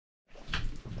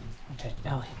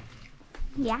Ellie.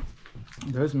 Yeah.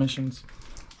 Those missions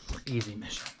were easy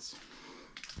missions.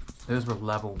 Those were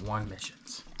level 1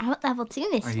 missions. I want level 2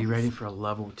 missions. Are you ready for a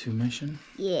level 2 mission?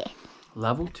 Yeah.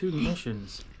 Level 2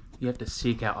 missions, you have to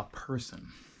seek out a person.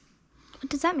 What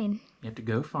does that mean? You have to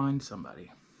go find somebody.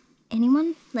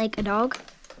 Anyone? Like a dog?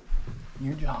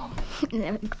 Your job No,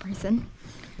 a person.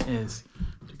 is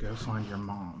to go find your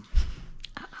mom.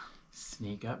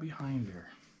 Sneak up behind her.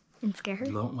 And scare her?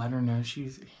 Don't let her know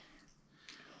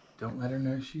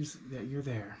that you're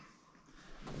there.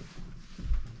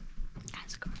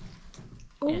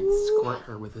 And squirt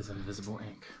her with this invisible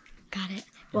ink. Got it.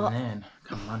 And then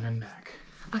come running back.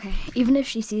 Okay, even if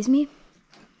she sees me?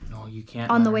 No, you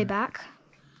can't. On the way back?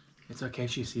 It's okay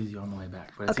if she sees you on the way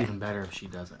back, but it's even better if she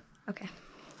doesn't. Okay.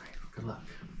 All right, good luck.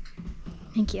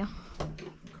 Thank you.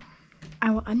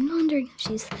 I'm wondering if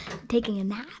she's taking a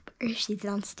nap or if she's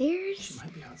downstairs. She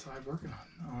might be outside working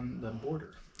on the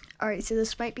border. Alright, so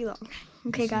this might be long.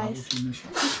 Okay, guys. Level 2 mission.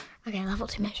 Okay, level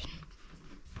 2 mission.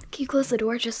 Can you close the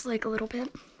door just like a little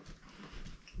bit?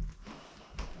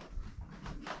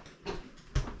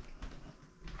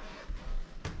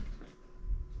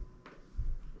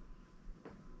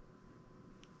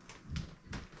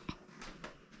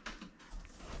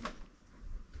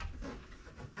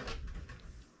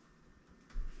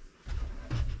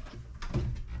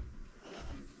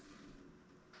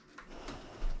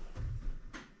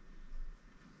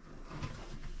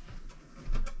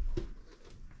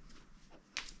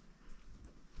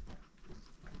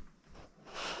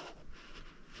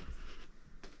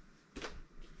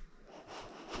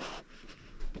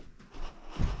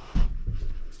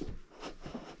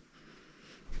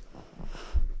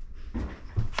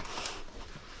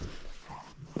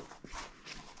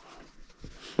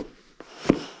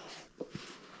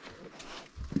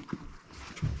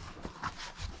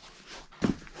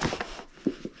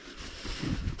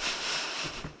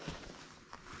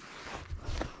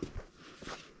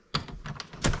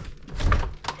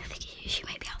 She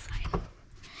might be outside. You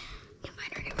can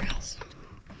find her anywhere else.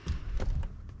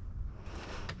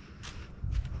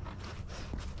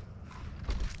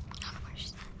 Oh, where's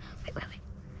she? Wait.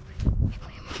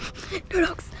 No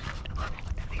dogs.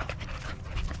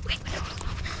 Wait.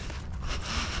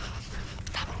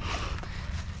 Stop.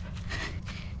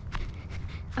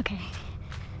 Okay.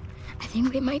 I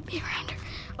think we might be around her.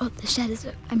 Oh, the shed is,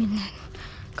 the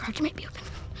garage might be open.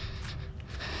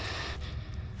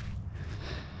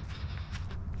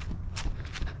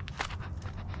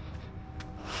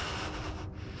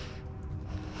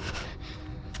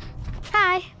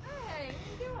 Hi. Hey,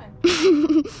 what are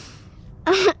you doing?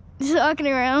 Just walking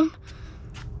around.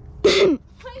 What do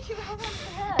you have on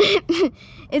your head?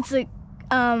 It's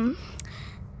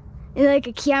like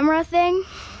a camera thing.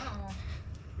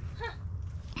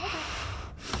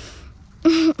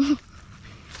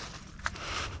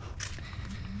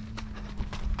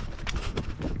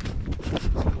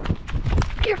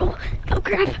 Careful! Oh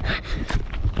crap!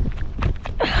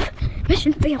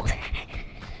 Mission failed.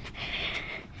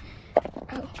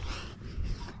 Oh,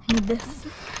 I need this.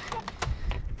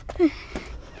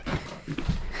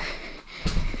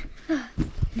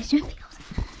 Mission failed.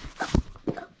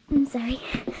 Oh, I'm sorry.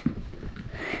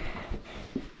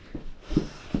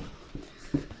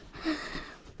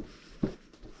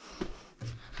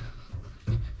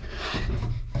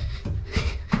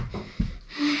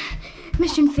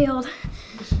 Mission failed.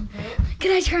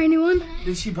 Can I try a new one?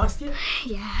 Did she bust you?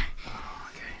 Yeah.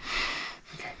 Oh,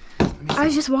 okay. I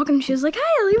was just walking and she was like,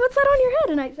 "Hi Ellie, what's that on your head?"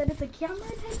 And I said, "It's a camera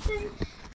type thing."